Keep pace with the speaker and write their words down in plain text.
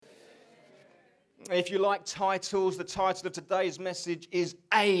If you like titles, the title of today's message is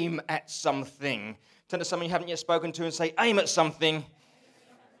Aim at Something. Turn to someone you haven't yet spoken to and say, aim at something.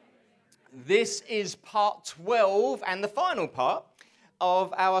 This is part 12 and the final part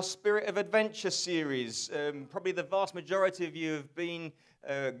of our Spirit of Adventure series. Probably the vast majority of you have been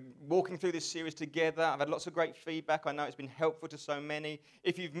walking through this series together. I've had lots of great feedback. I know it's been helpful to so many.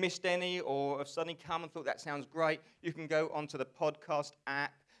 If you've missed any or have suddenly come and thought that sounds great, you can go onto the podcast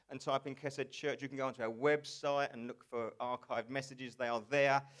app and type in Kesed Church. You can go onto our website and look for archived messages. They are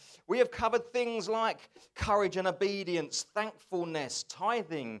there. We have covered things like courage and obedience, thankfulness,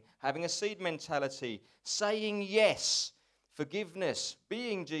 tithing, having a seed mentality, saying yes, forgiveness,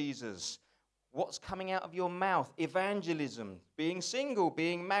 being Jesus, what's coming out of your mouth, evangelism, being single,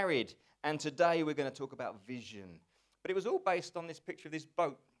 being married. And today we're going to talk about vision. But it was all based on this picture of this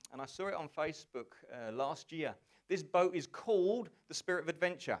boat. And I saw it on Facebook last year. This boat is called the Spirit of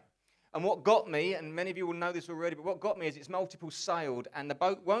Adventure. And what got me, and many of you will know this already, but what got me is it's multiple sailed, and the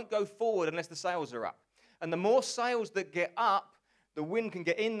boat won't go forward unless the sails are up. And the more sails that get up, the wind can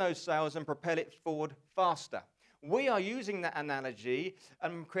get in those sails and propel it forward faster. We are using that analogy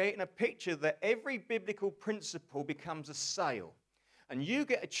and creating a picture that every biblical principle becomes a sail. And you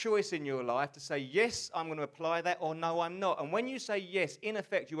get a choice in your life to say, yes, I'm going to apply that, or no, I'm not. And when you say yes, in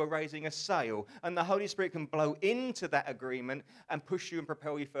effect, you are raising a sail. And the Holy Spirit can blow into that agreement and push you and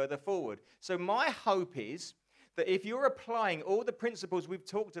propel you further forward. So my hope is that if you're applying all the principles we've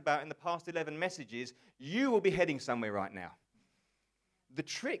talked about in the past 11 messages, you will be heading somewhere right now. The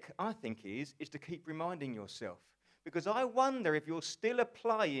trick, I think, is to keep reminding yourself. Because I wonder if you're still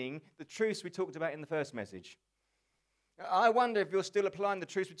applying the truths we talked about in the first message. I wonder if you're still applying the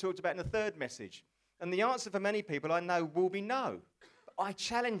truths we talked about in the third message. And the answer for many people I know will be no. But I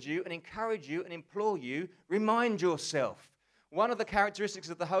challenge you and encourage you and implore you, remind yourself. One of the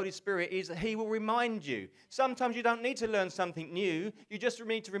characteristics of the Holy Spirit is that He will remind you. Sometimes you don't need to learn something new. You just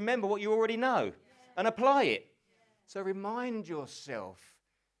need to remember what you already know and apply it. So remind yourself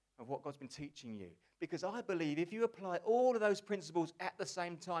of what God's been teaching you. Because I believe if you apply all of those principles at the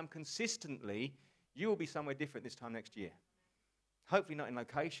same time consistently, you will be somewhere different this time next year. Hopefully not in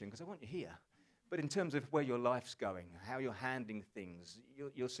location, because I want you here. But in terms of where your life's going, how you're handling things,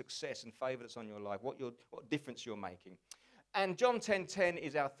 your success and favour that's on your life, what difference you're making. And John 10:10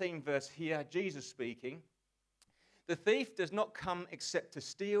 is our theme verse here, Jesus speaking. The thief does not come except to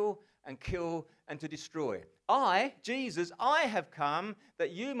steal and kill and to destroy. I, Jesus, I have come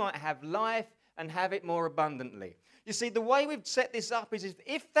that you might have life and have it more abundantly. You see, the way we've set this up is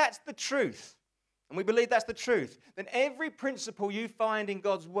if that's the truth, and we believe that's the truth, then every principle you find in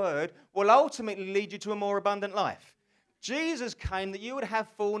God's word will ultimately lead you to a more abundant life. Jesus came that you would have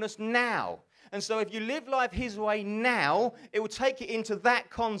fullness now. And so if you live life His way now, it will take you into that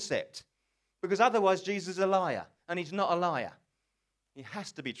concept. Because otherwise, Jesus is a liar, and He's not a liar. He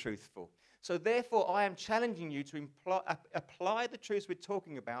has to be truthful. So therefore, I am challenging you to apply the truths we're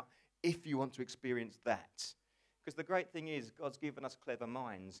talking about if you want to experience that. Because the great thing is, God's given us clever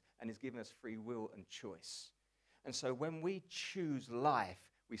minds and He's given us free will and choice. And so when we choose life,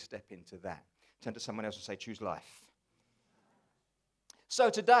 we step into that. Turn to someone else and say, choose life. So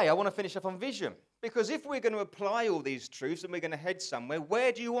today, I want to finish up on vision. Because if we're going to apply all these truths and we're going to head somewhere,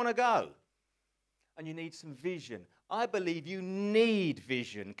 where do you want to go? And you need some vision. I believe you need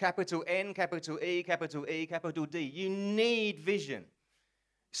vision. Capital N, capital E, capital E, capital D. You need vision.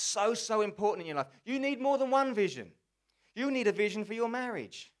 So important in your life. You need more than one vision. You need a vision for your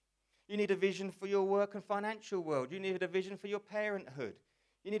marriage. You need a vision for your work and financial world. You need a vision for your parenthood.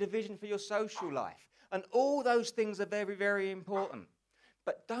 You need a vision for your social life. And all those things are very, very important.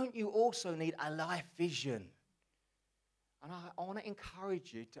 But don't you also need a life vision? And I want to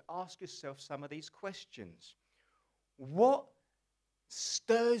encourage you to ask yourself some of these questions. What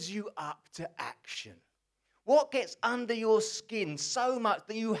stirs you up to action? What gets under your skin so much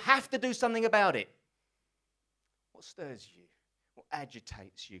that you have to do something about it? What stirs you? What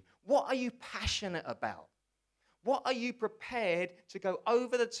agitates you? What are you passionate about? What are you prepared to go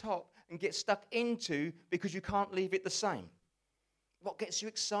over the top and get stuck into because you can't leave it the same? What gets you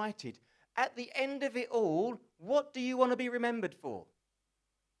excited? At the end of it all, what do you want to be remembered for?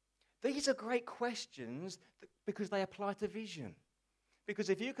 These are great questions because they apply to vision.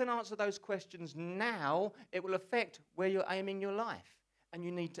 Because if you can answer those questions now, it will affect where you're aiming your life. And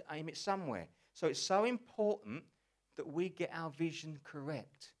you need to aim it somewhere. So it's so important that we get our vision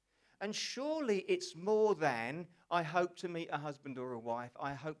correct. And surely it's more than, I hope to meet a husband or a wife,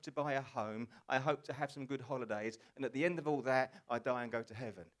 I hope to buy a home, I hope to have some good holidays, and at the end of all that, I die and go to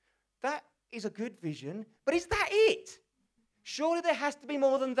heaven. That is a good vision, but is that it? Surely there has to be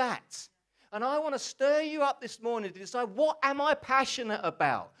more than that. And I want to stir you up this morning to decide, what am I passionate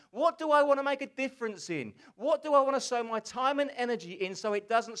about? What do I want to make a difference in? What do I want to sow my time and energy in so it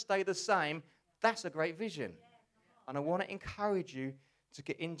doesn't stay the same? That's a great vision. And I want to encourage you to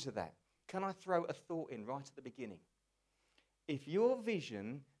get into that. Can I throw a thought in right at the beginning? If your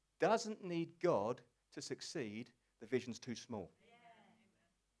vision doesn't need God to succeed, the vision's too small.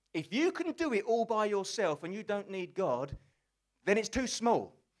 If you can do it all by yourself and you don't need God, then it's too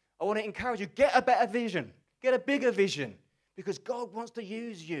small. I want to encourage you, get a better vision. Get a bigger vision. Because God wants to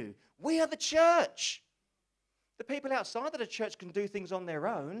use you. We are the church. The people outside of the church can do things on their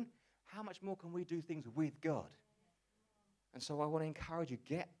own. How much more can we do things with God? And so I want to encourage you,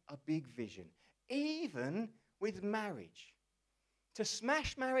 get a big vision. Even with marriage. To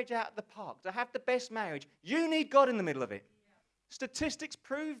smash marriage out of the park, to have the best marriage, you need God in the middle of it. Statistics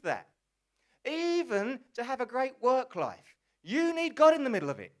prove that. Even to have a great work life, you need God in the middle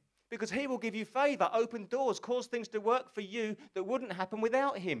of it. Because he will give you favor, open doors, cause things to work for you that wouldn't happen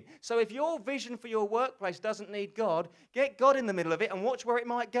without him. So if your vision for your workplace doesn't need God, get God in the middle of it and watch where it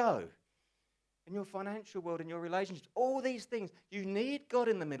might go. In your financial world, in your relationships, all these things, you need God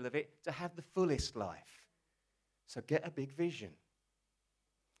in the middle of it to have the fullest life. So get a big vision.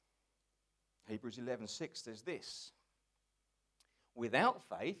 Hebrews 11:6 says this. Without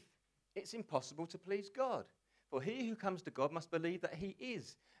faith, it's impossible to please God. For he who comes to God must believe that he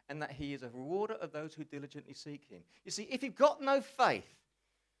is, and that he is a rewarder of those who diligently seek him. You see, if you've got no faith,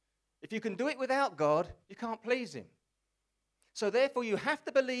 if you can do it without God, you can't please him. So therefore, you have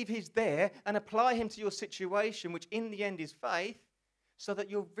to believe he's there and apply him to your situation, which in the end is faith, so that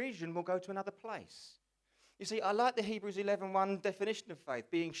your vision will go to another place. You see, I like the Hebrews 11:1 definition of faith,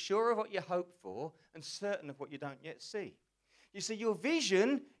 being sure of what you hope for and certain of what you don't yet see. You see, your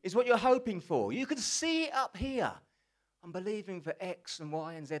vision is what you're hoping for. You can see it up here. I'm believing for X and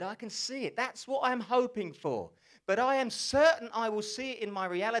Y and Z. I can see it. That's what I'm hoping for. But I am certain I will see it in my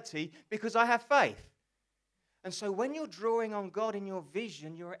reality because I have faith. And so when you're drawing on God in your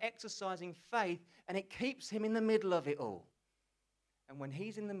vision, you're exercising faith, and it keeps him in the middle of it all. And when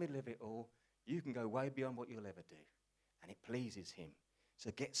he's in the middle of it all, you can go way beyond what you'll ever do. And it pleases him.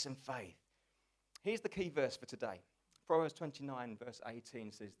 So get some faith. Here's the key verse for today. Proverbs 29, verse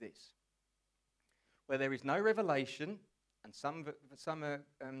 18 says this. Where there is no revelation, and some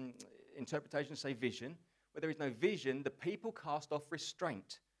interpretations say vision, where there is no vision, the people cast off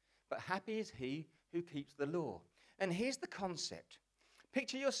restraint. But happy is he who keeps the law. And here's the concept.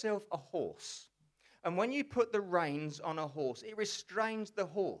 Picture yourself a horse. And when you put the reins on a horse, it restrains the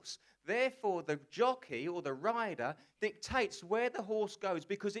horse. Therefore, the jockey or the rider dictates where the horse goes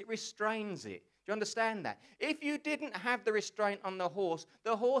because it restrains it. Do you understand that? If you didn't have the restraint on the horse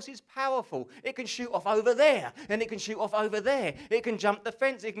is powerful. It can shoot off over there, and it can shoot off over there. It can jump the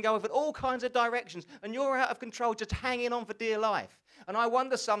fence. It can go over all kinds of directions, and you're out of control just hanging on for dear life. And I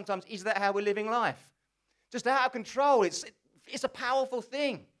wonder sometimes, is that how we're living life? Just out of control. It's a powerful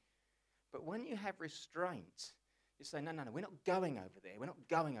thing. But when you have restraint, you say, no, we're not going over there. We're not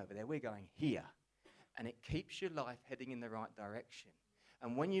going over there. We're going here. And it keeps your life heading in the right direction.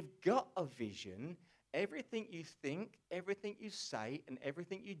 And when you've got a vision, everything you think, everything you say, and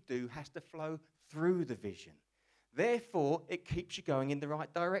everything you do has to flow through the vision. Therefore, it keeps you going in the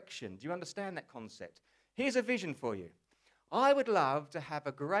right direction. Do you understand that concept? Here's a vision for you. I would love to have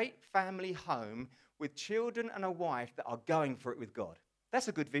a great family home with children and a wife that are going for it with God. That's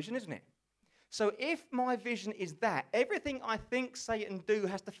a good vision, isn't it? So if my vision is that, everything I think, say, and do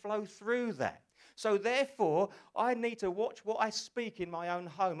has to flow through that. So therefore, I need to watch what I speak in my own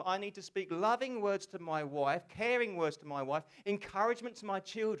home. I need to speak loving words to my wife, caring words to my wife, encouragement to my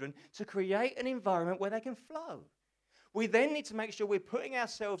children to create an environment where they can flow. We then need to make sure we're putting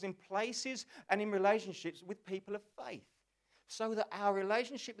ourselves in places and in relationships with people of faith so that our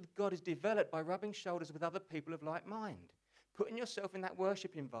relationship with God is developed by rubbing shoulders with other people of like mind. Putting yourself in that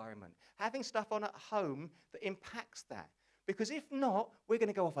worship environment. Having stuff on at home that impacts that. Because if not, we're going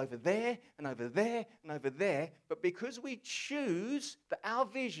to go off over there and over there and over there. But because we choose that our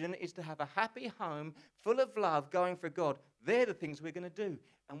vision is to have a happy home full of love going for God, they're the things we're going to do.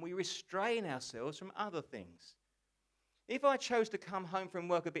 And we restrain ourselves from other things. If I chose to come home from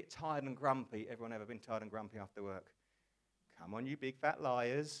work a bit tired and grumpy, everyone ever been tired and grumpy after work? Come on, you big fat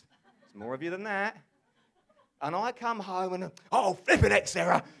liars. There's more of you than that. And I come home and, oh, flippin' heck,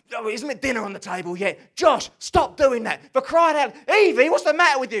 Sarah, isn't it dinner on the table yet? Josh, stop doing that. For crying out, Evie, what's the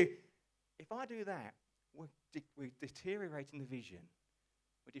matter with you? If I do that, we're deteriorating the vision.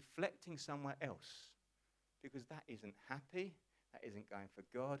 We're deflecting somewhere else because that isn't happy, that isn't going for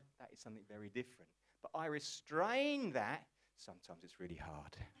God, that is something very different. But I restrain that. Sometimes it's really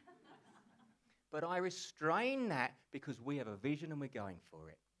hard. But I restrain that because we have a vision and we're going for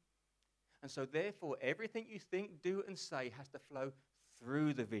it. And so therefore, everything you think, do, and say has to flow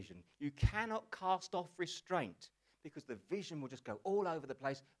through the vision. You cannot cast off restraint because the vision will just go all over the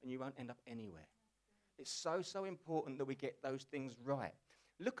place and you won't end up anywhere. It's so, so important that we get those things right.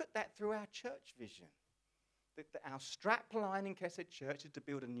 Look at that through our church vision. That our strap line in Kesed Church is to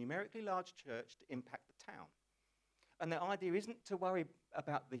build a numerically large church to impact the town. And the idea isn't to worry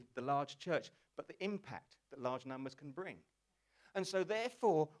about the large church, but the impact that large numbers can bring. And so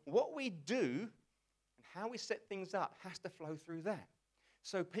therefore, what we do and how we set things up has to flow through that.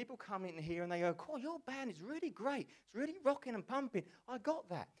 So people come in here and they go, "Oh, your band is really great. It's really rocking and pumping. I got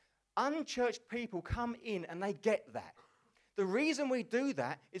that." Unchurched people come in and they get that. The reason we do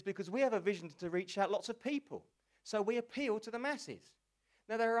that is because we have a vision to reach out lots of people. So we appeal to the masses.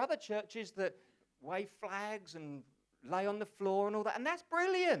 Now, there are other churches that wave flags and lay on the floor and all that, and that's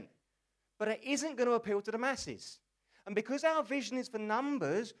brilliant. But it isn't going to appeal to the masses. And because our vision is for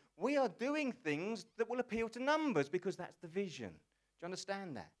numbers, we are doing things that will appeal to numbers because that's the vision. Do you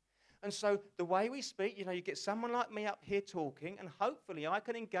understand that? And so the way we speak, you get someone like me up here talking, and hopefully I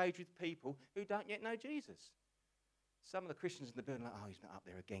can engage with people who don't yet know Jesus. Some of the Christians in the building are like, "Oh, he's not up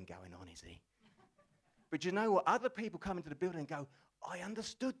there again going on, is he?" But you know what? Other people come into the building and go, "I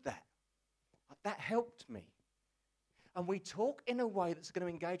understood that. That helped me." And we talk in a way that's going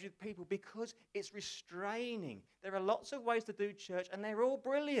to engage with people because it's restraining. There are lots of ways to do church, and they're all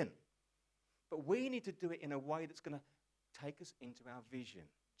brilliant. But we need to do it in a way that's going to take us into our vision.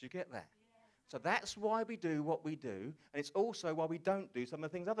 Do you get that? Yeah. So that's why we do what we do, and it's also why we don't do some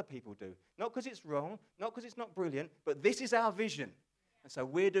of the things other people do. Not because it's wrong, not because it's not brilliant, but this is our vision. Yeah. And so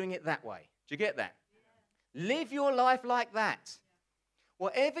we're doing it that way. Do you get that? Yeah. Live your life like that.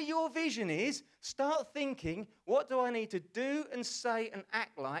 Whatever your vision is, start thinking, what do I need to do and say and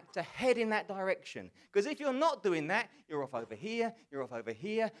act like to head in that direction? Because if you're not doing that, you're off over here,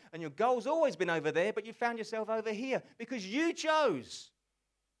 and your goal's always been over there, but you found yourself over here because you chose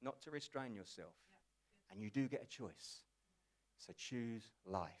not to restrain yourself. And you do get a choice. So choose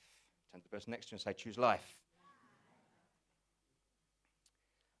life. Turn to the person next to you and say, choose life.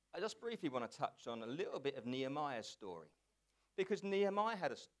 I just briefly want to touch on a little bit of Nehemiah's story. Because Nehemiah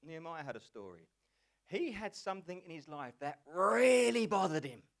had a story. He had something in his life that really bothered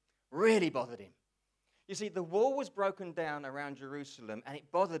him. You see, the wall was broken down around Jerusalem, and it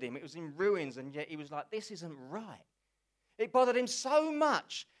bothered him. It was in ruins, and yet he was like, this isn't right. It bothered him so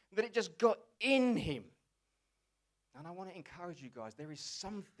much that it just got in him. And I want to encourage you guys, there is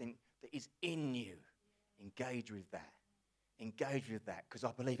something that is in you. Engage with that. Engage with that, because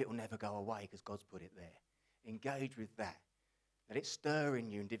I believe it will never go away because God's put it there. Engage with that. Let it stir in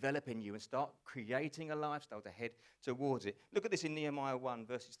you and develop in you and start creating a lifestyle to head towards it. Look at this in Nehemiah 1,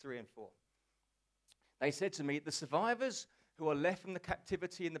 verses 3 and 4. They said to me, the survivors who are left from the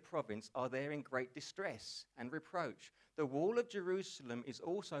captivity in the province are there in great distress and reproach. The wall of Jerusalem is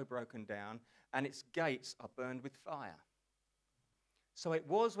also broken down, and its gates are burned with fire. So it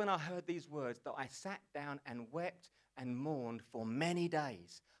was when I heard these words that I sat down and wept and mourned for many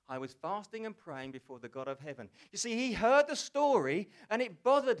days. I was fasting and praying before the God of heaven. You see, he heard the story, and it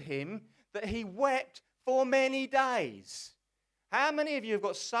bothered him that he wept for many days. How many of you have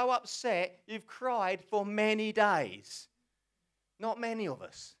got so upset you've cried for many days? Not many of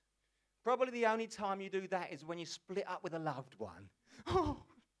us. Probably the only time you do that is when you split up with a loved one. Oh,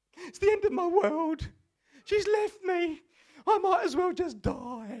 it's the end of my world. She's left me. I might as well just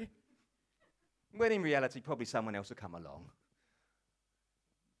die. When in reality, probably someone else will come along.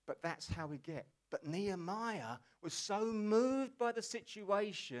 But that's how we get. But Nehemiah was so moved by the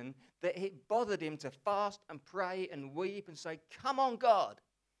situation that it bothered him to fast and pray and weep and say, come on, God,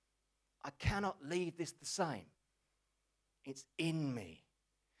 I cannot leave this the same. It's in me.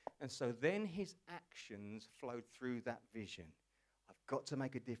 And so then his actions flowed through that vision. I've got to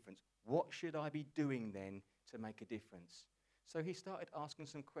make a difference. What should I be doing then to make a difference? So he started asking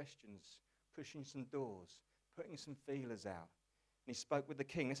some questions, pushing some doors, putting some feelers out. And he spoke with the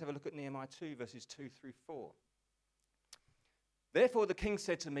king. Let's have a look at Nehemiah 2, verses 2 through 4. Therefore the king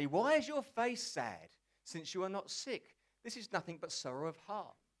said to me, why is your face sad, since you are not sick? This is nothing but sorrow of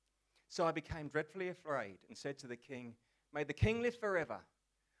heart. So I became dreadfully afraid and said to the king, may the king live forever.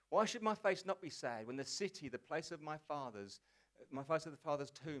 Why should my face not be sad when the city, the place of my fathers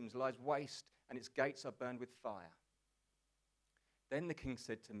tombs, lies waste and its gates are burned with fire? Then the king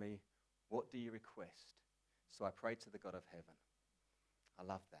said to me, what do you request? So I prayed to the God of heaven. I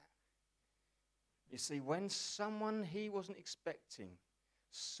love that. You see, when someone he wasn't expecting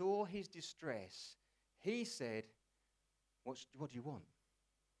saw his distress, he said, what do you want?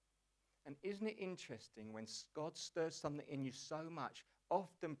 And isn't it interesting when God stirs something in you so much,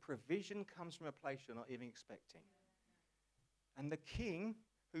 often provision comes from a place you're not even expecting. And the king,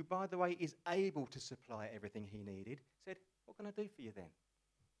 who, by the way, is able to supply everything he needed, said, what can I do for you then?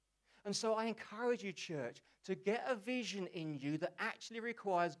 And so I encourage you, church, to get a vision in you that actually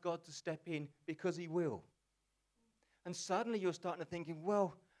requires God to step in, because he will. And suddenly you're starting to thinking,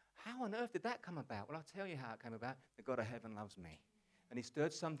 well, how on earth did that come about? Well, I'll tell you how it came about. The God of heaven loves me. And he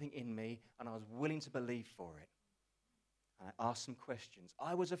stirred something in me, and I was willing to believe for it. And I asked some questions.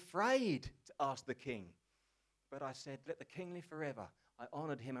 I was afraid to ask the king. But I said, let the king live forever. I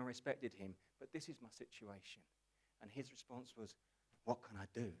honored him and respected him. But this is my situation. And his response was, what can I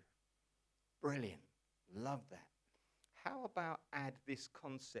do? Brilliant. Love that. How about add this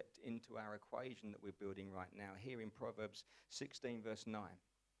concept into our equation that we're building right now, here in Proverbs 16, verse 9.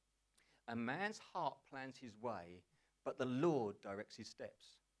 A man's heart plans his way, but the Lord directs his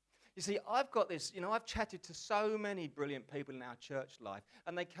steps. You see, I've got this, I've chatted to so many brilliant people in our church life,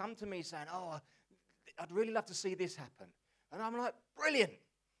 and they come to me saying, oh, I'd really love to see this happen. And I'm like, brilliant.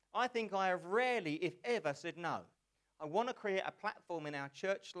 I think I have rarely, if ever, said no. I want to create a platform in our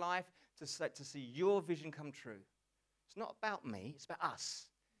church life to see your vision come true. It's not about me, it's about us.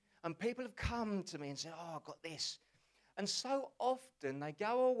 And people have come to me and said, oh, I've got this. And so often they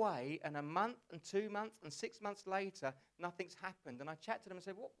go away, and a month and 2 months and 6 months later, nothing's happened. And I chat to them and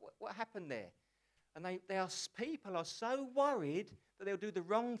say, what happened there? And people are so worried that they'll do the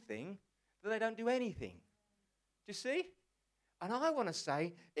wrong thing that they don't do anything. Do you see? And I want to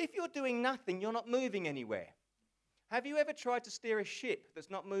say, if you're doing nothing, you're not moving anywhere. Have you ever tried to steer a ship that's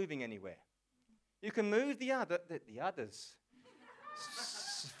not moving anywhere? You can move the others.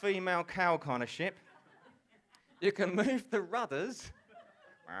 Female cow kind of ship. You can move the rudders.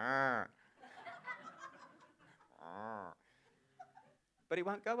 But it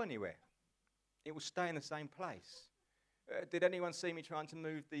won't go anywhere. It will stay in the same place. Did anyone see me trying to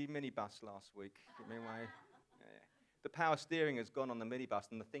move the minibus last week? Give me away. Yeah. The power steering has gone on the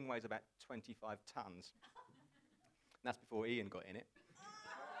minibus, and the thing weighs about 25 tons. And that's before Ian got in it.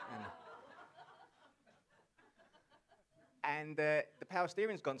 And the power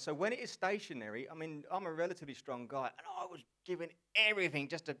steering's gone. So when it is stationary, I'm a relatively strong guy, and I was giving everything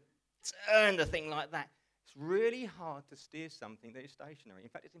just to turn the thing like that. It's really hard to steer something that is stationary. In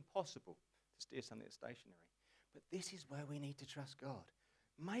fact, it's impossible to steer something that's stationary. But this is where we need to trust God.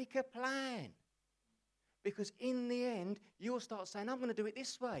 Make a plan. Because in the end, you'll start saying, I'm going to do it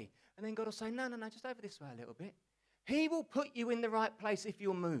this way. And then God will say, no, just over this way a little bit. He will put you in the right place if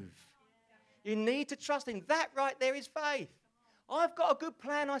you'll move. You need to trust him. That right there is faith. I've got a good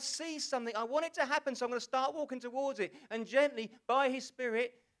plan. I see something. I want it to happen, so I'm going to start walking towards it. And gently, by his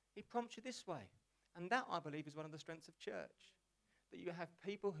Spirit, he prompts you this way. And that, I believe, is one of the strengths of church. That you have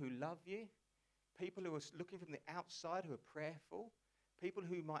people who love you, people who are looking from the outside, who are prayerful, people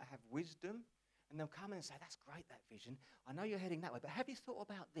who might have wisdom, and they'll come in and say, that's great, that vision. I know you're heading that way, but have you thought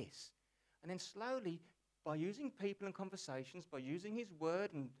about this? And then slowly, by using people and conversations, by using his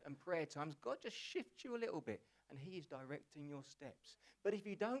word and prayer times, God just shifts you a little bit, and he is directing your steps. But if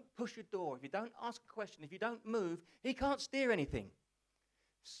you don't push a door, if you don't ask a question, if you don't move, he can't steer anything.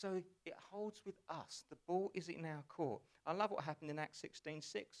 So it holds with us. The ball is in our court. I love what happened in Acts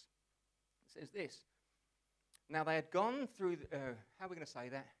 16:6. It says this. Now they had gone through, how are we going to say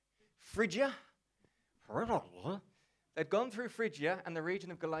that? Phrygia. They'd gone through Phrygia and the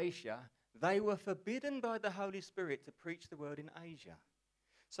region of Galatia. They were forbidden by the Holy Spirit to preach the word in Asia.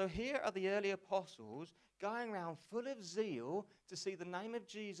 So here are the early apostles going around full of zeal to see the name of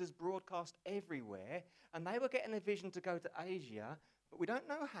Jesus broadcast everywhere. And they were getting a vision to go to Asia. But we don't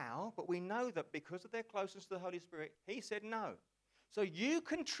know how, but we know that because of their closeness to the Holy Spirit, he said no. So you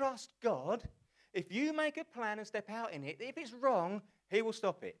can trust God. If you make a plan and step out in it, if it's wrong, he will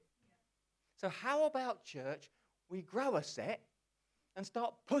stop it. So how about, church, we grow a set and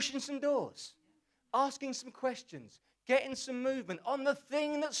start pushing some doors, asking some questions, getting some movement on the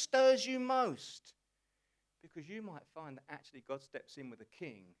thing that stirs you most. Because you might find that actually God steps in with a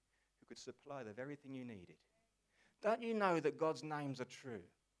king who could supply the very thing you needed. Don't you know that God's names are true?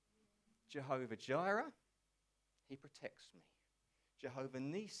 Jehovah Jireh, he protects me. Jehovah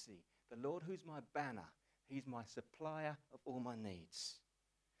Nisi, the Lord who's my banner, he's my supplier of all my needs.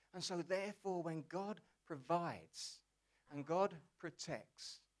 And so therefore, when God provides and God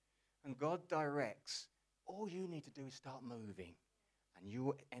protects and God directs, all you need to do is start moving, and you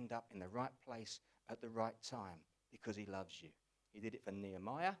will end up in the right place at the right time because he loves you. He did it for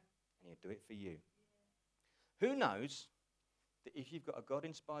Nehemiah, and he'll do it for you. Who knows that if you've got a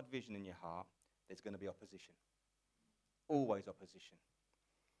God-inspired vision in your heart, there's going to be opposition. Always opposition.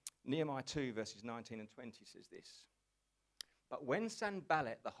 Nehemiah 2, verses 19 and 20 says this. But when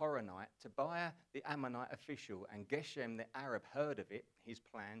Sanballat the Horonite, Tobiah the Ammonite official, and Geshem the Arab heard of it, his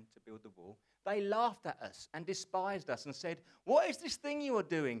plan to build the wall, they laughed at us and despised us and said, "What is this thing you are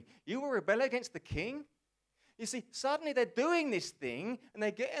doing? You will rebel against the king?" You see, suddenly they're doing this thing and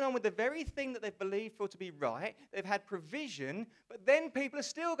they're getting on with the very thing that they've believed for to be right. They've had provision, but then people are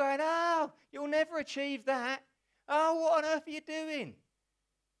still going, "Oh, you'll never achieve that. Oh, what on earth are you doing?"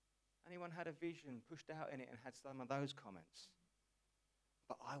 Anyone had a vision, pushed out in it, and had some of those comments?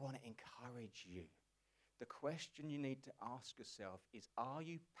 But I want to encourage you. The question you need to ask yourself is, are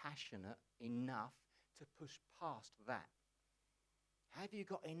you passionate enough to push past that? Have you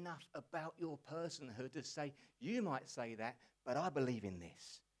got enough about your personhood to say, you might say that, but I believe in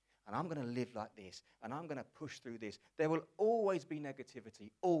this, and I'm going to live like this, and I'm going to push through this. There will always be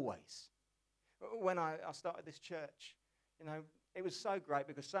negativity, always. When I started this church, it was so great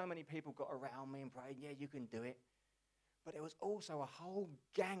because so many people got around me and prayed, "Yeah, you can do it." But there was also a whole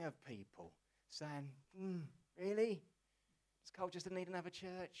gang of people saying, "Really? Does Cole just need another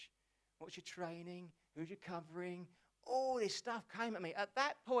church? What's your training? Who's your covering?" All this stuff came at me. At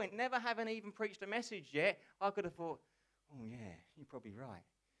that point, never having even preached a message yet, I could have thought, "Oh yeah, you're probably right."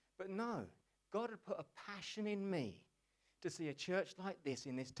 But no, God had put a passion in me to see a church like this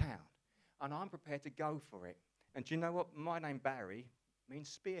in this town. And I'm prepared to go for it. And do you know what? My name, Barry, means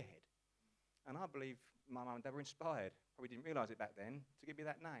spearhead. And I believe my mum and dad were inspired, probably didn't realise it back then, to give me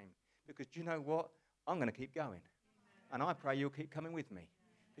that name. Because do you know what? I'm going to keep going. And I pray you'll keep coming with me.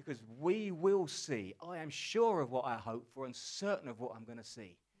 Because we will see. I am sure of what I hope for and certain of what I'm going to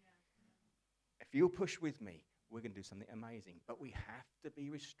see. If you'll push with me, we're going to do something amazing. But we have to be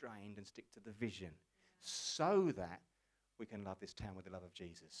restrained and stick to the vision so that we can love this town with the love of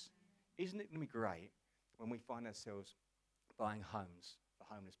Jesus. Isn't it going to be great when we find ourselves buying homes for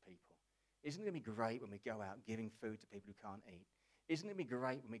homeless people? Isn't it going to be great when we go out giving food to people who can't eat? Isn't it going to be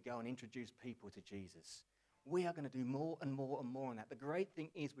great when we go and introduce people to Jesus? We are going to do more and more and more on that. The great thing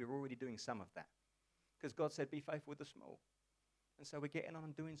is we're already doing some of that. Because God said, be faithful with the small. And so we're getting on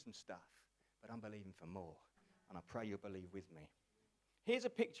and doing some stuff. But I'm believing for more. And I pray you'll believe with me. Here's a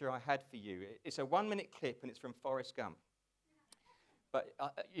picture I had for you. It's a 1-minute clip and it's from Forrest Gump. But,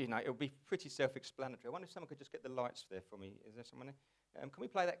 it'll be pretty self-explanatory. I wonder if someone could just get the lights there for me. Is there someone there? Can we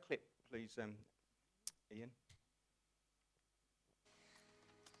play that clip, please, Ian?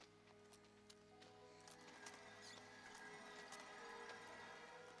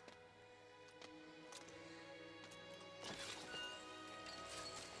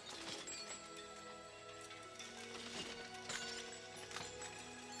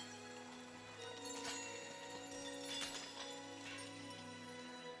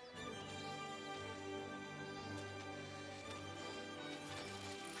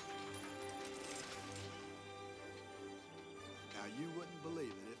 Now, you wouldn't believe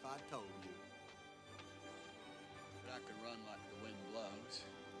it if I told you But I could run like the wind blows.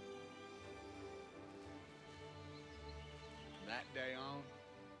 From that day on,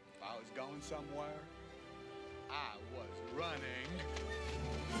 if I was going somewhere, I was running.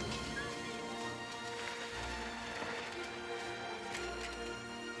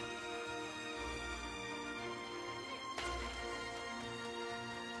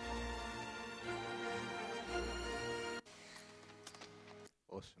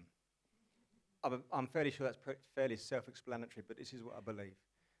 Awesome. I'm fairly sure that's fairly self-explanatory, but this is what I believe.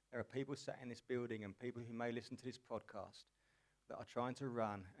 There are people sat in this building and people who may listen to this podcast that are trying to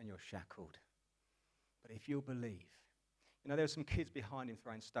run and you're shackled. But if you'll believe, there were some kids behind him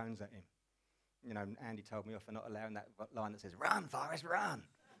throwing stones at him. Andy told me off for not allowing that line that says, "Run, Forrest, run."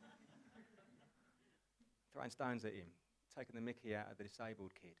 Throwing stones at him, taking the mickey out of the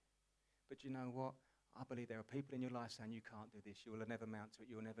disabled kid. But you know what? I believe there are people in your life saying, "You can't do this, you will never amount to it,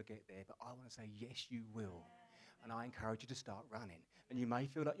 you'll never get there." But I want to say, yes, you will. And I encourage you to start running. And you may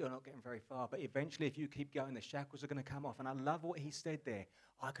feel like you're not getting very far, but eventually if you keep going, the shackles are going to come off. And I love what he said there.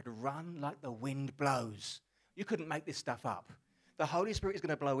 I could run like the wind blows. You couldn't make this stuff up. The Holy Spirit is going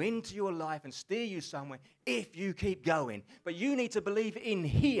to blow into your life and steer you somewhere if you keep going. But you need to believe in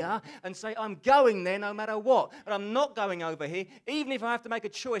here and say, "I'm going there no matter what. And I'm not going over here. Even if I have to make a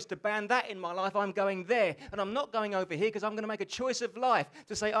choice to ban that in my life, I'm going there. And I'm not going over here because I'm going to make a choice of life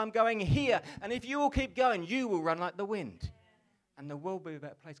to say, I'm going here." And if you all keep going, you will run like the wind. And the world will be a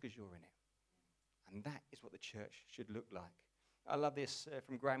better place because you're in it. And that is what the church should look like. I love this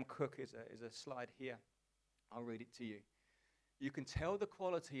from Graham Cook. Is a slide here. I'll read it to you. You can tell the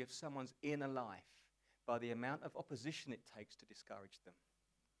quality of someone's inner life by the amount of opposition it takes to discourage them.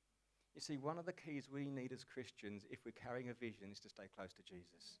 You see, one of the keys we need as Christians, if we're carrying a vision, is to stay close to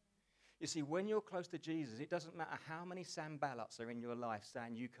Jesus. You see, when you're close to Jesus, it doesn't matter how many Sanballats are in your life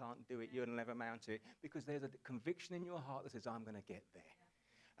saying you can't do it, you'll never amount to it, because there's a conviction in your heart that says, I'm going to get there.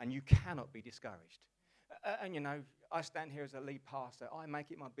 And you cannot be discouraged. And, you know, I stand here as a lead pastor. I make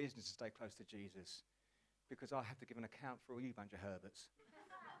it my business to stay close to Jesus because I have to give an account for all you bunch of Herberts.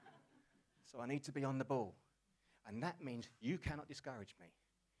 So I need to be on the ball. And that means you cannot discourage me.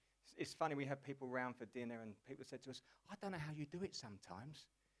 It's funny, we have people round for dinner and people said to us, I don't know how you do it sometimes.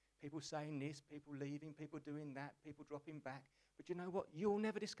 People saying this, people leaving, people doing that, people dropping back. But you know what? You'll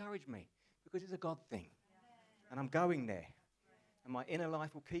never discourage me because it's a God thing. And I'm going there. And my inner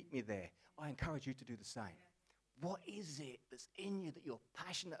life will keep me there. I encourage you to do the same. What is it that's in you that you're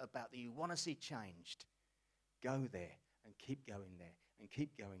passionate about, that you want to see changed? Go there and keep going there and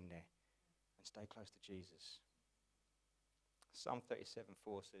keep going there and stay close to Jesus. Psalm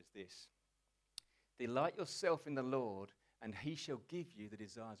 37:4 says this, delight yourself in the Lord and he shall give you the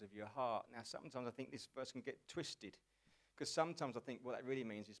desires of your heart. Now, sometimes I think this verse can get twisted because sometimes I think what that really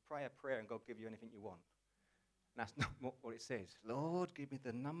means is pray a prayer and God give you anything you want. And that's not what it says. Lord, give me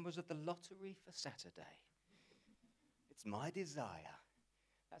the numbers of the lottery for Saturday. It's my desire.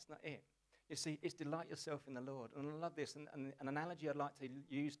 That's not it. You see, it's delight yourself in the Lord. And I love this. And an analogy I'd like to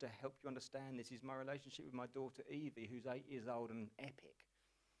use to help you understand this is my relationship with my daughter Evie, who's 8 years old and epic.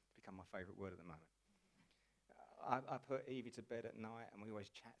 It's become my favourite word at the moment. I put Evie to bed at night and we always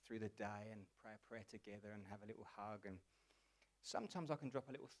chat through the day and pray a prayer together and have a little hug. And sometimes I can drop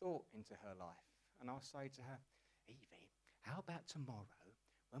a little thought into her life. And I'll say to her, Evie, how about tomorrow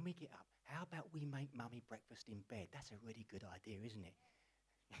when we get up, how about we make Mummy breakfast in bed? That's a really good idea, isn't it?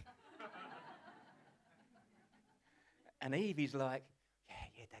 And Evie's like,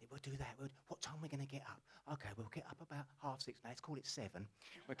 yeah, Daddy, we'll do that. What time are we going to get up? Okay, we'll get up about 6:30. Now, let's call it 7.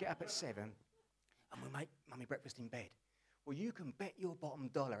 We'll get up at 7 and we'll make Mummy breakfast in bed. Well, you can bet your bottom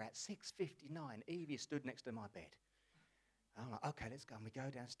dollar at 6:59, Evie stood next to my bed. And I'm like, okay, let's go. And we go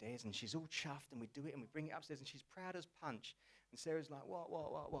downstairs and she's all chuffed and we do it and we bring it upstairs and she's proud as punch. And Sarah's like, what?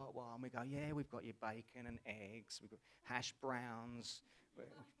 And we go, yeah, we've got your bacon and eggs. We've got hash browns,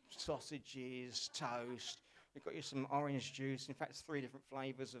 sausages, toast. We've got you some orange juice. In fact, it's 3 different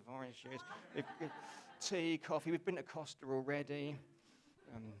flavours of orange juice. We've tea, coffee. We've been to Costa already.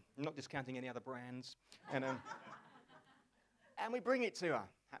 Not discounting any other brands. And we bring it to her.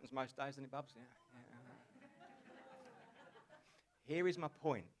 Happens most days, doesn't it, Bubs? Yeah. Here is my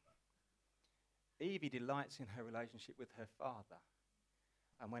point. Evie delights in her relationship with her father.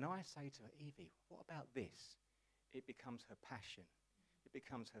 And when I say to her, Evie, what about this? It becomes her passion. It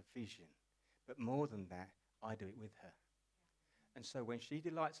becomes her vision. But more than that, I do it with her. And so when she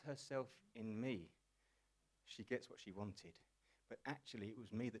delights herself in me, she gets what she wanted. But actually, it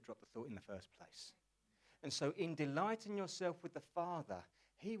was me that dropped the thought in the first place. And so in delighting yourself with the Father,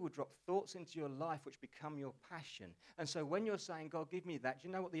 he will drop thoughts into your life which become your passion. And so when you're saying, God, give me that, do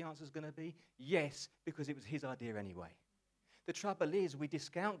you know what the answer is going to be? Yes, because it was his idea anyway. The trouble is we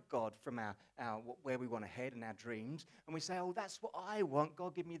discount God from our where we want to head and our dreams, and we say, oh, that's what I want,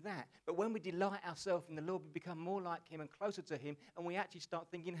 God, give me that. But when we delight ourselves in the Lord, we become more like him and closer to him, and we actually start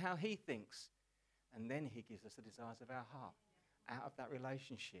thinking how he thinks. And then he gives us the desires of our heart out of that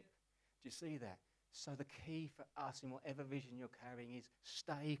relationship. Do you see that? So the key for us in whatever vision you're carrying is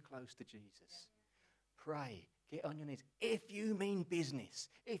stay close to Jesus. Pray. Get on your knees. If you mean business,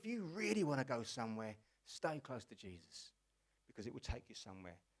 if you really want to go somewhere, stay close to Jesus because it will take you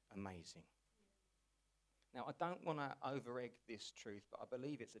somewhere amazing. Now, I don't want to over-egg this truth, but I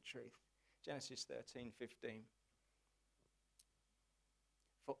believe it's a truth. Genesis 13:15.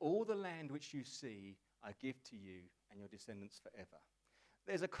 For all the land which you see, I give to you and your descendants forever.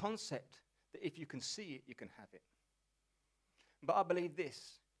 There's a concept that if you can see it, you can have it. But I believe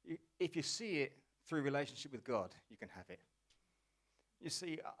this. If you see it through relationship with God, you can have it. You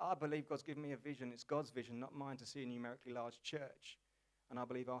see, I believe God's given me a vision. It's God's vision, not mine, to see a numerically large church. And I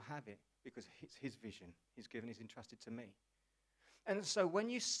believe I'll have it because it's his vision. He's entrusted to me. And so when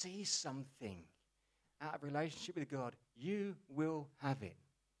you see something out of relationship with God, you will have it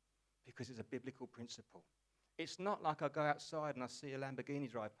because it's a biblical principle. It's not like I go outside and I see a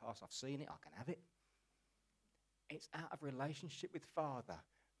Lamborghini drive past. I've seen it. I can have it. It's out of relationship with Father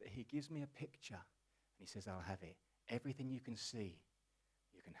that he gives me a picture and he says, I'll have it. Everything you can see,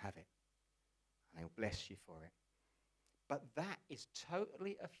 you can have it. And he'll bless you for it. But that is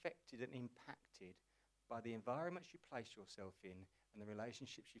totally affected and impacted by the environments you place yourself in and the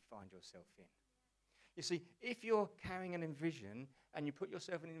relationships you find yourself in. You see, if you're carrying an vision and you put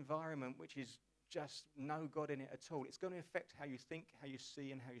yourself in an environment which is just no God in it at all, it's going to affect how you think, how you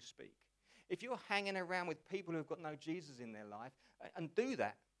see, and how you speak. If you're hanging around with people who've got no Jesus in their life, and do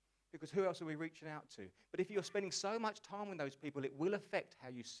that, Because who else are we reaching out to? But if you're spending so much time with those people, it will affect how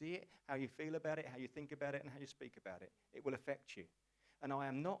you see it, how you feel about it, how you think about it, and how you speak about it. It will affect you. And I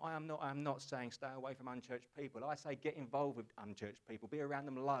am not saying stay away from unchurched people. I say get involved with unchurched people. Be around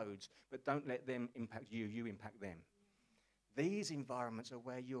them loads, but don't let them impact you. You impact them. These environments are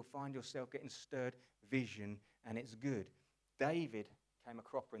where you'll find yourself getting stirred vision, and it's good. David came a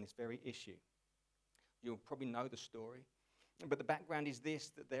cropper in this very issue. You'll probably know the story. But the background is this,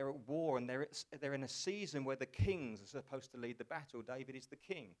 that they're at war and they're in a season where the kings are supposed to lead the battle. David is the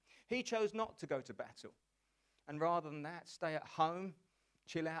king. He chose not to go to battle. And rather than that, stay at home,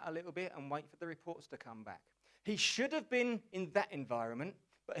 chill out a little bit and wait for the reports to come back. He should have been in that environment,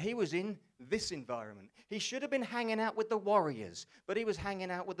 but he was in this environment. He should have been hanging out with the warriors, but he was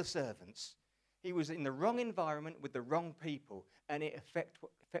hanging out with the servants. He was in the wrong environment with the wrong people, and it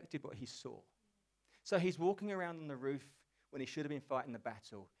affected what he saw. So he's walking around on the roof when he should have been fighting the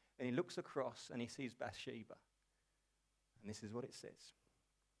battle, and he looks across and he sees Bathsheba. And this is what it says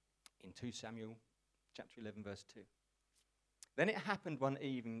in 2 Samuel chapter 11, verse 2. Then it happened one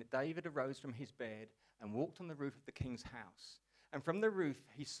evening that David arose from his bed and walked on the roof of the king's house. And from the roof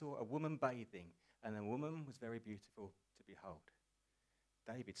he saw a woman bathing, and the woman was very beautiful to behold.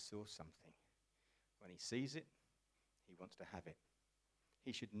 David saw something. When he sees it, he wants to have it.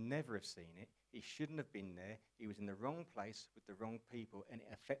 He should never have seen it. He shouldn't have been there. He was in the wrong place with the wrong people, and it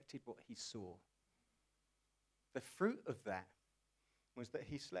affected what he saw. The fruit of that was that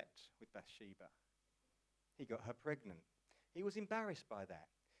he slept with Bathsheba. He got her pregnant. He was embarrassed by that.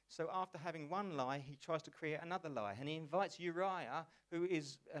 So after having one lie, he tries to create another lie, and he invites Uriah, who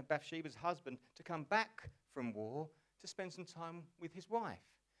is Bathsheba's husband, to come back from war to spend some time with his wife.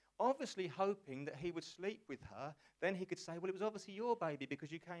 Obviously hoping that he would sleep with her, then he could say, well, it was obviously your baby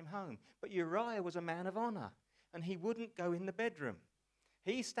because you came home. But Uriah was a man of honor, and he wouldn't go in the bedroom.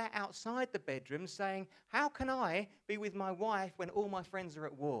 He sat outside the bedroom saying, how can I be with my wife when all my friends are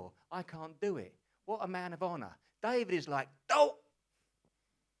at war? I can't do it. What a man of honor. David is like, don't!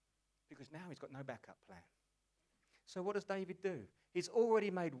 Because now he's got no backup plan. So what does David do? He's already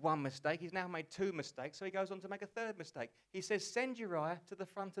made one mistake. He's now made two mistakes, so he goes on to make a third mistake. He says, send Uriah to the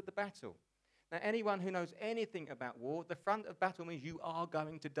front of the battle. Now, anyone who knows anything about war, the front of battle means you are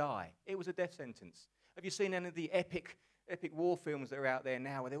going to die. It was a death sentence. Have you seen any of the epic war films that are out there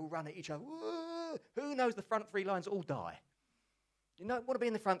now where they all run at each other? Whoa! Who knows the front three lines all die? You don't want to be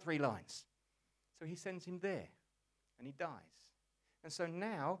in the front three lines. So he sends him there, and he dies. And so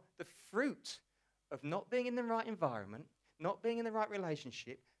now the fruit of not being in the right environment, not being in the right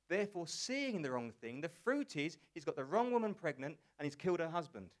relationship, therefore seeing the wrong thing, the fruit is he's got the wrong woman pregnant and he's killed her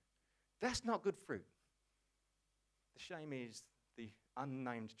husband. That's not good fruit. The shame is the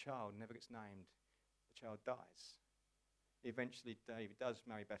unnamed child never gets named. The child dies. Eventually David does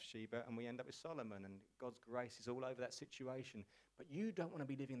marry Bathsheba and we end up with Solomon, and God's grace is all over that situation. But you don't want to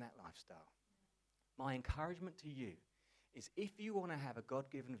be living that lifestyle. My encouragement to you is if you want to have a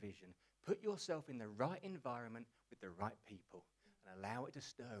God-given vision, put yourself in the right environment with the right people and allow it to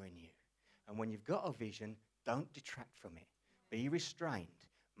stir in you. And when you've got a vision, don't detract from it. Be restrained.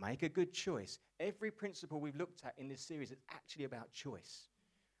 Make a good choice. Every principle we've looked at in this series is actually about choice.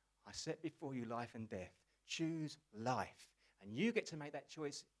 I set before you life and death. Choose life. And you get to make that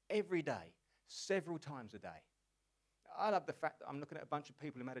choice every day, several times a day. I love the fact that I'm looking at a bunch of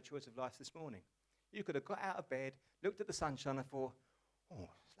people who made a choice of life this morning. You could have got out of bed, looked at the sunshine and thought, oh,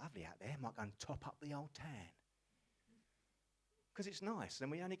 it's lovely out there. I might go and top up the old tan. Because it's nice, and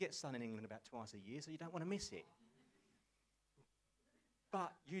we only get sun in England about twice a year, so you don't want to miss it.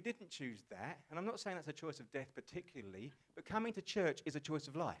 But you didn't choose that, and I'm not saying that's a choice of death particularly, but coming to church is a choice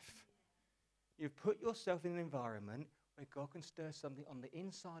of life. You've put yourself in an environment where God can stir something on the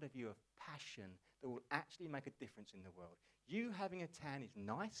inside of you of passion that will actually make a difference in the world. You having a tan is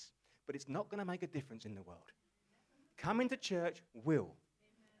nice, but it's not going to make a difference in the world. Coming to church will,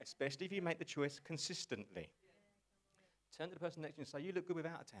 especially if you make the choice consistently. Turn to the person next to you and say, you look good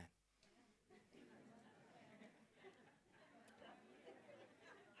without a tan.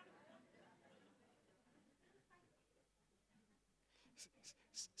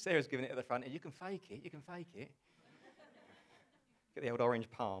 Sarah's giving it at the front. You can fake it. You can fake it. Get the old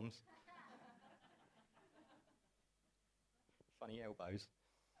orange palms. Funny elbows.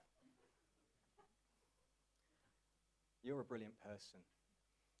 You're a brilliant person.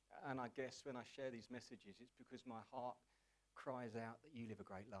 And I guess when I share these messages, it's because my heart cries out that you live a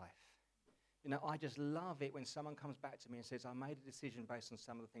great life. You know, I just love it when someone comes back to me and says, I made a decision based on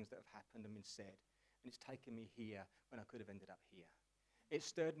some of the things that have happened and been said, and it's taken me here when I could have ended up here. It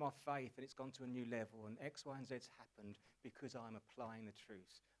stirred my faith and it's gone to a new level, and X, Y, and Z's happened because I'm applying the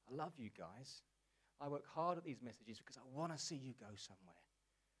truths. I love you guys. I work hard at these messages because I want to see you go somewhere.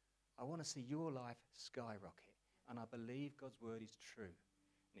 I want to see your life skyrocket, and I believe God's word is true.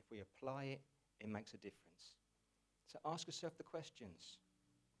 And if we apply it, it makes a difference. So ask yourself the questions.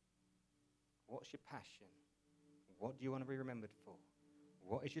 What's your passion? What do you want to be remembered for?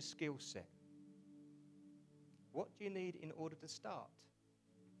 What is your skill set? What do you need in order to start?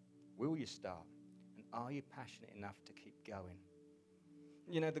 Will you start? And are you passionate enough to keep going?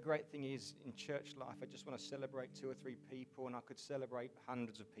 You know, the great thing is, in church life, I just want to celebrate 2 or 3 people, and I could celebrate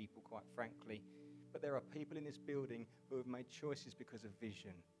hundreds of people, quite frankly. But there are people in this building who have made choices because of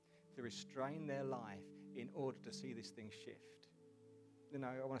vision, to restrain their life in order to see this thing shift. You know,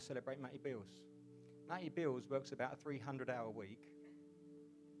 I want to celebrate Matty Bills. Matty Bills works about a 300-hour week,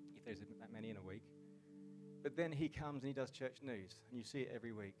 if there's that many in a week. But then he comes and he does church news, and you see it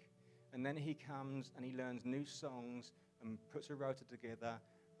every week. And then he comes and he learns new songs and puts a rota together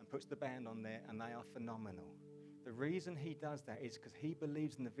and puts the band on there, and they are phenomenal. The reason he does that is because he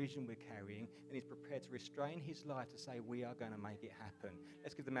believes in the vision we're carrying, and he's prepared to restrain his life to say, we are going to make it happen.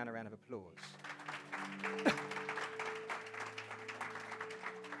 Let's give the man a round of applause.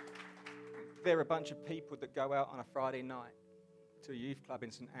 There are a bunch of people that go out on a Friday night to a youth club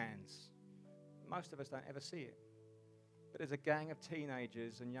in St Anne's. Most of us don't ever see it. But there's a gang of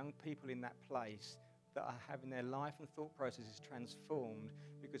teenagers and young people in that place that are having their life and thought processes transformed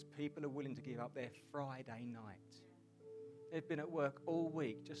because people are willing to give up their Friday night. They've been at work all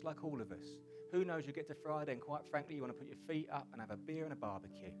week, just like all of us. Who knows, you get to Friday and quite frankly, you want to put your feet up and have a beer and a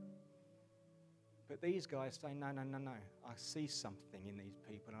barbecue. But these guys say, no. I see something in these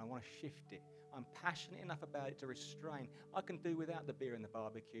people and I want to shift it. I'm passionate enough about it to restrain. I can do without the beer and the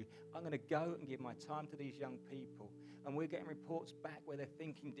barbecue. I'm going to go and give my time to these young people. And we're getting reports back where they're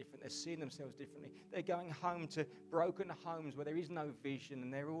thinking different. They're seeing themselves differently. They're going home to broken homes where there is no vision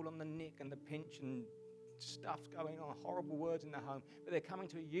and they're all on the nick and the pinch and stuff going on, horrible words in the home. But they're coming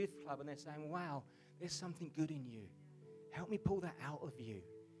to a youth club and they're saying, wow, there's something good in you. Help me pull that out of you.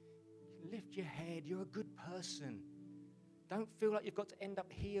 Lift your head. You're a good person. Don't feel like you've got to end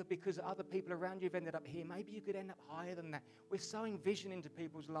up here because other people around you have ended up here. Maybe you could end up higher than that. We're sowing vision into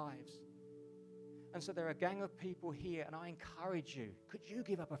people's lives. And so there are a gang of people here, and I encourage you, could you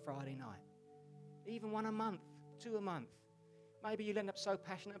give up a Friday night? Even 1 a month, 2 a month. Maybe you'll end up so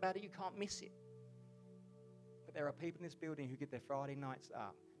passionate about it you can't miss it. But there are people in this building who give their Friday nights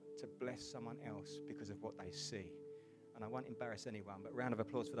up to bless someone else because of what they see. And I won't embarrass anyone, but a round of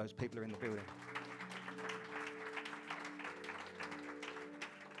applause for those people who are in the building.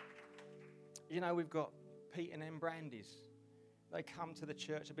 You know, we've got Pete and Em Brandies. They come to the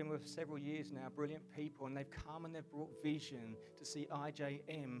church. I've been with several years now, brilliant people, and they've come and they've brought vision to see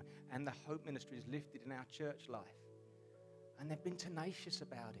IJM and the Hope Ministries lifted in our church life. And they've been tenacious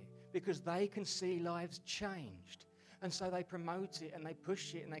about it because they can see lives changed. And so they promote it and they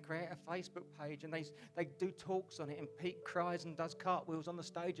push it and they create a Facebook page and they do talks on it, and Pete cries and does cartwheels on the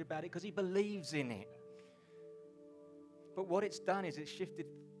stage about it because he believes in it. But what it's done is it's shifted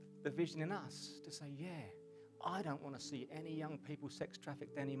the vision in us to say, yeah, I don't want to see any young people sex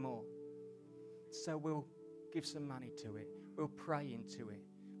trafficked anymore. So we'll give some money to it. We'll pray into it.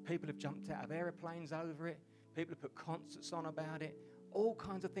 People have jumped out of aeroplanes over it. People have put concerts on about it. All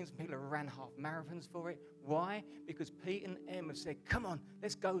kinds of things. People have ran half marathons for it. Why? Because Pete and Em have said, come on,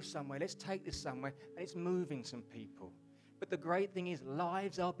 let's go somewhere. Let's take this somewhere. And it's moving some people. But the great thing is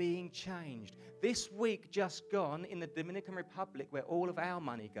lives are being changed. This week just gone in the Dominican Republic, where all of our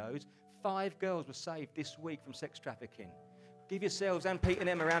money goes, 5 girls were saved this week from sex trafficking. Give yourselves and Pete and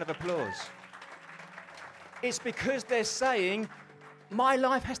Em a round of applause. It's because they're saying, my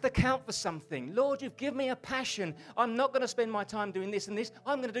life has to count for something. Lord, you've given me a passion. I'm not going to spend my time doing this and this.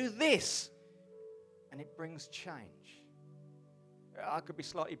 I'm going to do this. And it brings change. I could be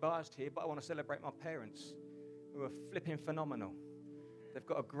slightly biased here, but I want to celebrate my parents, who are flipping phenomenal. They've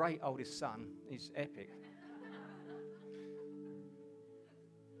got a great oldest son. He's epic.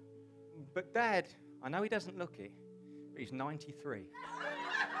 But Dad, I know he doesn't look it, but he's 93.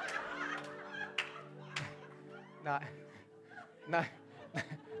 No.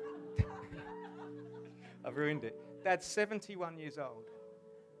 I've ruined it. Dad's 71 years old.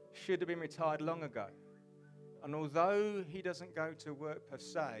 Should have been retired long ago. And although he doesn't go to work per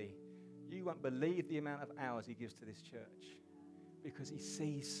se, you won't believe the amount of hours he gives to this church because he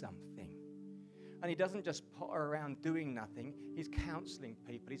sees something. And he doesn't just potter around doing nothing. He's counseling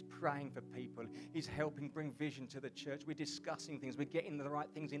people. He's praying for people. He's helping bring vision to the church. We're discussing things. We're getting the right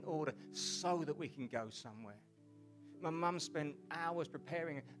things in order so that we can go somewhere. My mum spent hours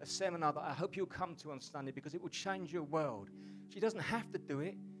preparing a seminar that I hope you'll come to on Sunday because it will change your world. She doesn't have to do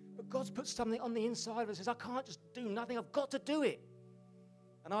it, but God's put something on the inside of her and says, I can't just do nothing, I've got to do it.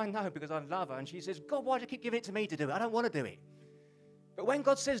 And I know because I love her, and she says, God, why do you keep giving it to me to do it? I don't want to do it. But when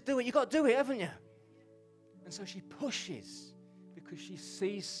God says do it, you've got to do it, haven't you? And so she pushes because she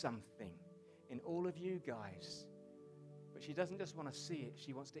sees something in all of you guys. But she doesn't just want to see it,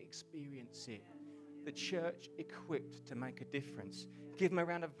 she wants to experience it. The church equipped to make a difference. Give them a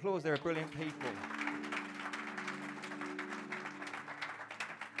round of applause. They're brilliant people.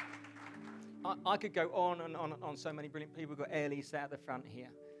 I could go on and on so many brilliant people. We've got Ellie sat at the front here.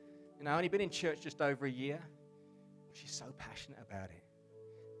 You know, only been in church just over a year. She's so passionate about it.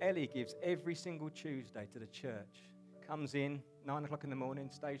 Ellie gives every single Tuesday to the church. Comes in 9 o'clock in the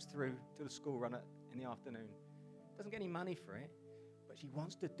morning, stays through to the school run in the afternoon. Doesn't get any money for it, but she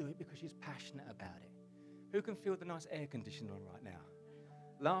wants to do it because she's passionate about it. Who can feel the nice air conditioning on right now?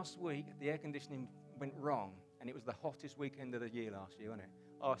 Last week, the air conditioning went wrong, and it was the hottest weekend of the year last year, wasn't it?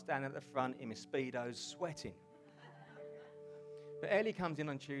 I was standing at the front in my Speedos, sweating. But Ellie comes in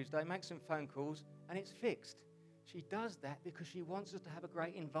on Tuesday, makes some phone calls, and it's fixed. She does that because she wants us to have a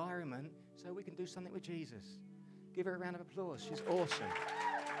great environment so we can do something with Jesus. Give her a round of applause. She's awesome.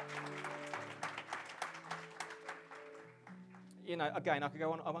 You know, again, I could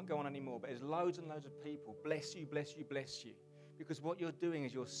go on. I won't go on anymore, but there's loads and loads of people. Bless you, bless you, bless you. Because what you're doing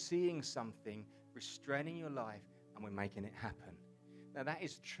is you're seeing something, restraining your life, and we're making it happen. Now, that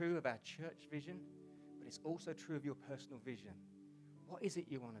is true of our church vision, but it's also true of your personal vision. What is it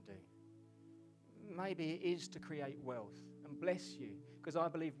you want to do? Maybe it is to create wealth, and bless you, because I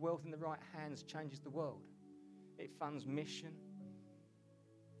believe wealth in the right hands changes the world. It funds mission.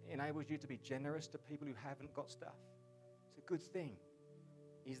 It enables you to be generous to people who haven't got stuff. It's a good thing.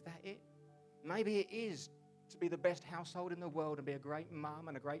 Is that it? Maybe it is to be the best household in the world and be a great mum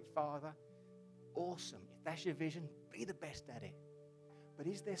and a great father. Awesome. If that's your vision, be the best at it. But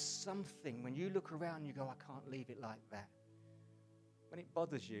is there something when you look around and you go, I can't leave it like that? When it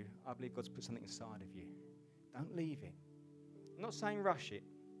bothers you, I believe God's put something inside of you. Don't leave it. I'm not saying rush it.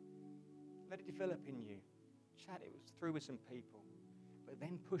 Let it develop in you. Chat it through with some people. But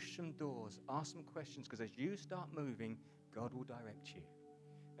then push some doors. Ask some questions, because as you start moving, God will direct you.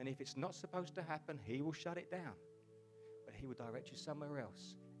 And if it's not supposed to happen, He will shut it down. But He will direct you somewhere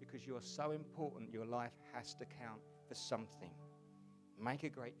else, because you are so important, your life has to count for something. Make a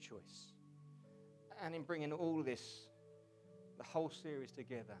great choice. And in bringing all this, the whole series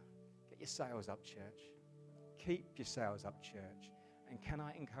together, get your sails up, church. Keep your sails up, church. And can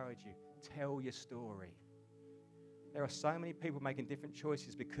I encourage you, tell your story. There are so many people making different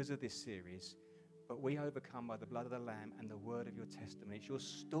choices because of this series, but we overcome by the blood of the Lamb and the word of your testimony. It's your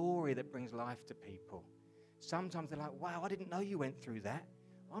story that brings life to people. Sometimes they're like, wow, I didn't know you went through that.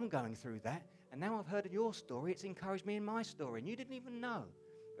 I'm going through that. And now I've heard of your story. It's encouraged me in my story. And you didn't even know.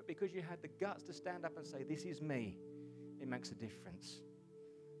 But because you had the guts to stand up and say, this is me, it makes a difference.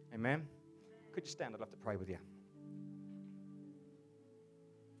 Amen? Could you stand? I'd love to pray with you.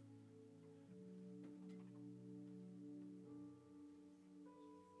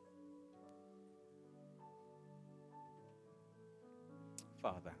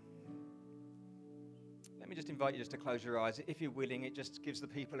 Father, let me just invite you just to close your eyes. If you're willing, it just gives the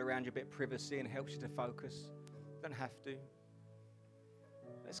people around you a bit of privacy and helps you to focus. You don't have to.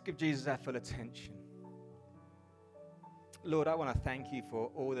 Let's give Jesus our full attention. Lord, I want to thank you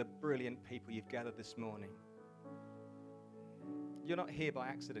for all the brilliant people you've gathered this morning. You're not here by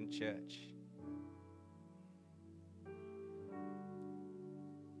accident, church.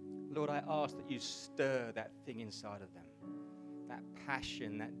 Lord, I ask that you stir that thing inside of them. That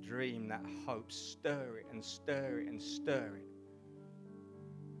passion, that dream, that hope, stir it and stir it and stir it.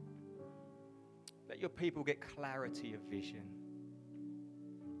 Let your people get clarity of vision.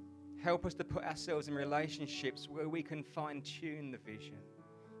 Help us to put ourselves in relationships where we can fine-tune the vision.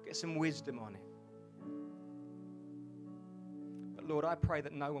 Get some wisdom on it. But Lord, I pray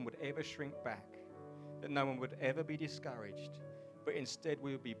that no one would ever shrink back, that no one would ever be discouraged, but instead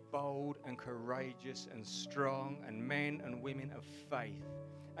we would be bold and courageous and strong and men and women of faith,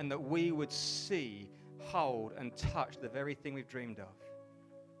 and that we would see, hold, and touch the very thing we've dreamed of.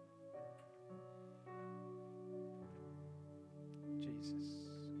 Jesus.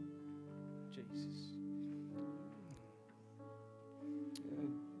 Jesus.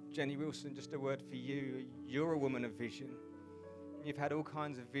 Jenny Wilson, just a word for you. You're a woman of vision. You've had all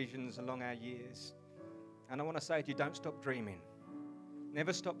kinds of visions along our years. And I want to say to you, don't stop dreaming.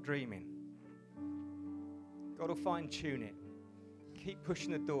 Never stop dreaming. God will fine-tune it. Keep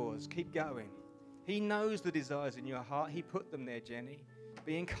pushing the doors. Keep going. He knows the desires in your heart. He put them there, Jenny.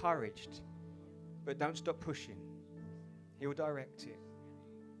 Be encouraged, but don't stop pushing. He'll direct it.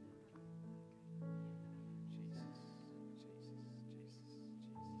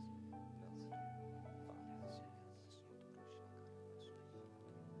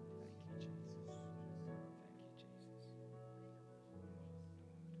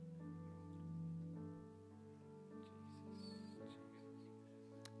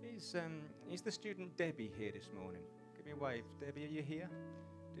 Is the student Debbie here this morning? Give me a wave. Debbie, are you here?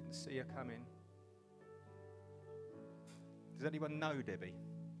 Didn't see her come in. Does anyone know Debbie?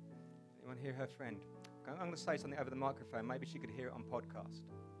 Anyone hear her friend? I'm going to say something over the microphone. Maybe she could hear it on podcast.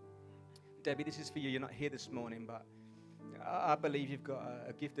 Debbie, this is for you. You're not here this morning, but I believe you've got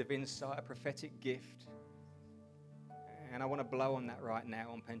a gift of insight, a prophetic gift. And I want to blow on that right now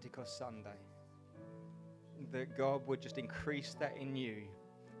on Pentecost Sunday. That God would just increase that in you.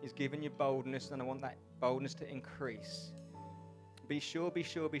 He's given you boldness, and I want that boldness to increase. Be sure,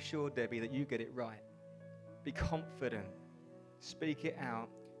 Debbie, that you get it right. Be confident. Speak it out.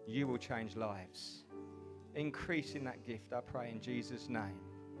 You will change lives. Increase in that gift, I pray, in Jesus' name.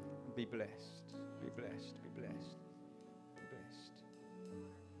 Be blessed. Be blessed. Be blessed. Be blessed.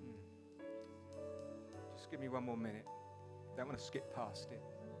 Just give me one more minute. Don't want to skip past it.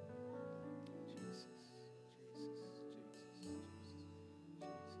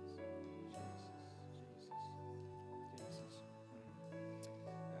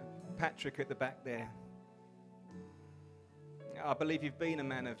 Patrick at the back there. I believe you've been a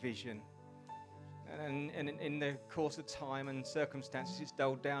man of vision. And in the course of time and circumstances, it's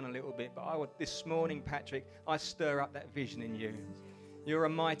dulled down a little bit. But this morning, Patrick, I stir up that vision in you. You're a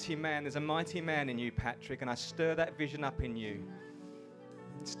mighty man. There's a mighty man in you, Patrick, and I stir that vision up in you.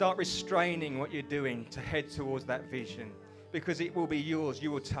 Start restraining what you're doing to head towards that vision, because it will be yours.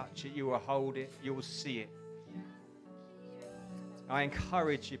 You will touch it. You will hold it. You will see it. I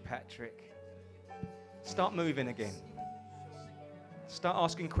encourage you, Patrick. Start moving again. Start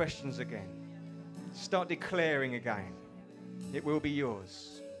asking questions again. Start declaring again. It will be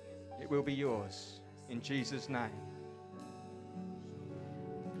yours. It will be yours. In Jesus' name.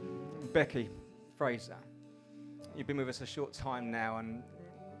 Becky Fraser, you've been with us a short time now, and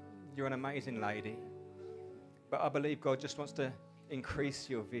you're an amazing lady. But I believe God just wants to increase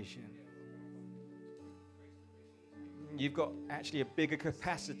your vision. You've got actually a bigger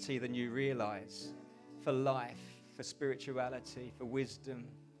capacity than you realize for life, for spirituality, for wisdom.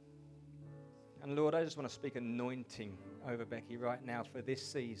 And Lord, I just want to speak anointing over Becky right now for this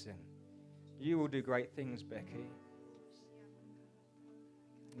season. You will do great things, Becky.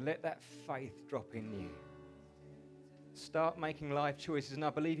 Let that faith drop in you. Start making life choices. And I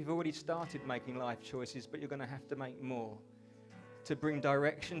believe you've already started making life choices, but you're going to have to make more to bring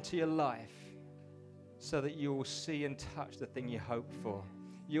direction to your life, so that you will see and touch the thing you hope for.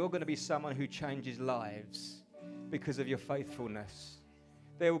 You're going to be someone who changes lives because of your faithfulness.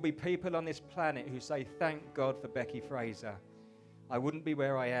 There will be people on this planet who say, thank God for Becky Fraser. I wouldn't be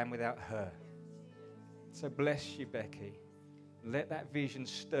where I am without her. So bless you, Becky. Let that vision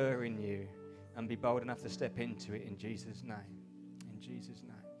stir in you and be bold enough to step into it in Jesus' name. In Jesus'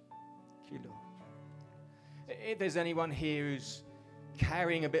 name. Thank you, Lord. If there's anyone here who's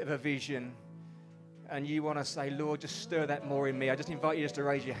carrying a bit of a vision, and you want to say, Lord, just stir that more in me, I just invite you just to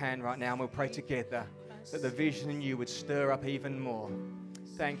raise your hand right now, and we'll pray together that the vision in you would stir up even more.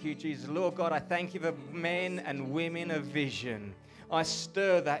 Thank you, Jesus. Lord God, I thank you for men and women of vision. I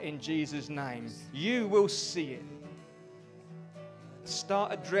stir that in Jesus' name. You will see it.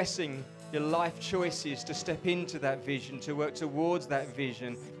 Start addressing your life choices to step into that vision, to work towards that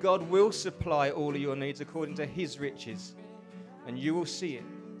vision. God will supply all of your needs according to his riches, and you will see it.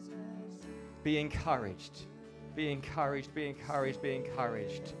 Be encouraged. Be encouraged, be encouraged, be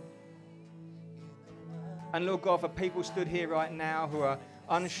encouraged. And Lord God, for people stood here right now who are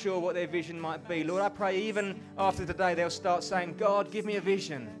unsure what their vision might be, Lord, I pray even after today they'll start saying, God, give me a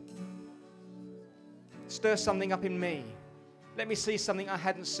vision. Stir something up in me. Let me see something I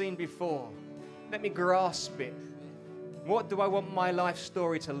hadn't seen before. Let me grasp it. What do I want my life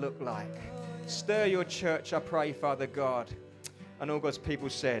story to look like? Stir your church, I pray, Father God. And all God's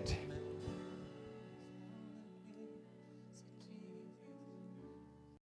people said...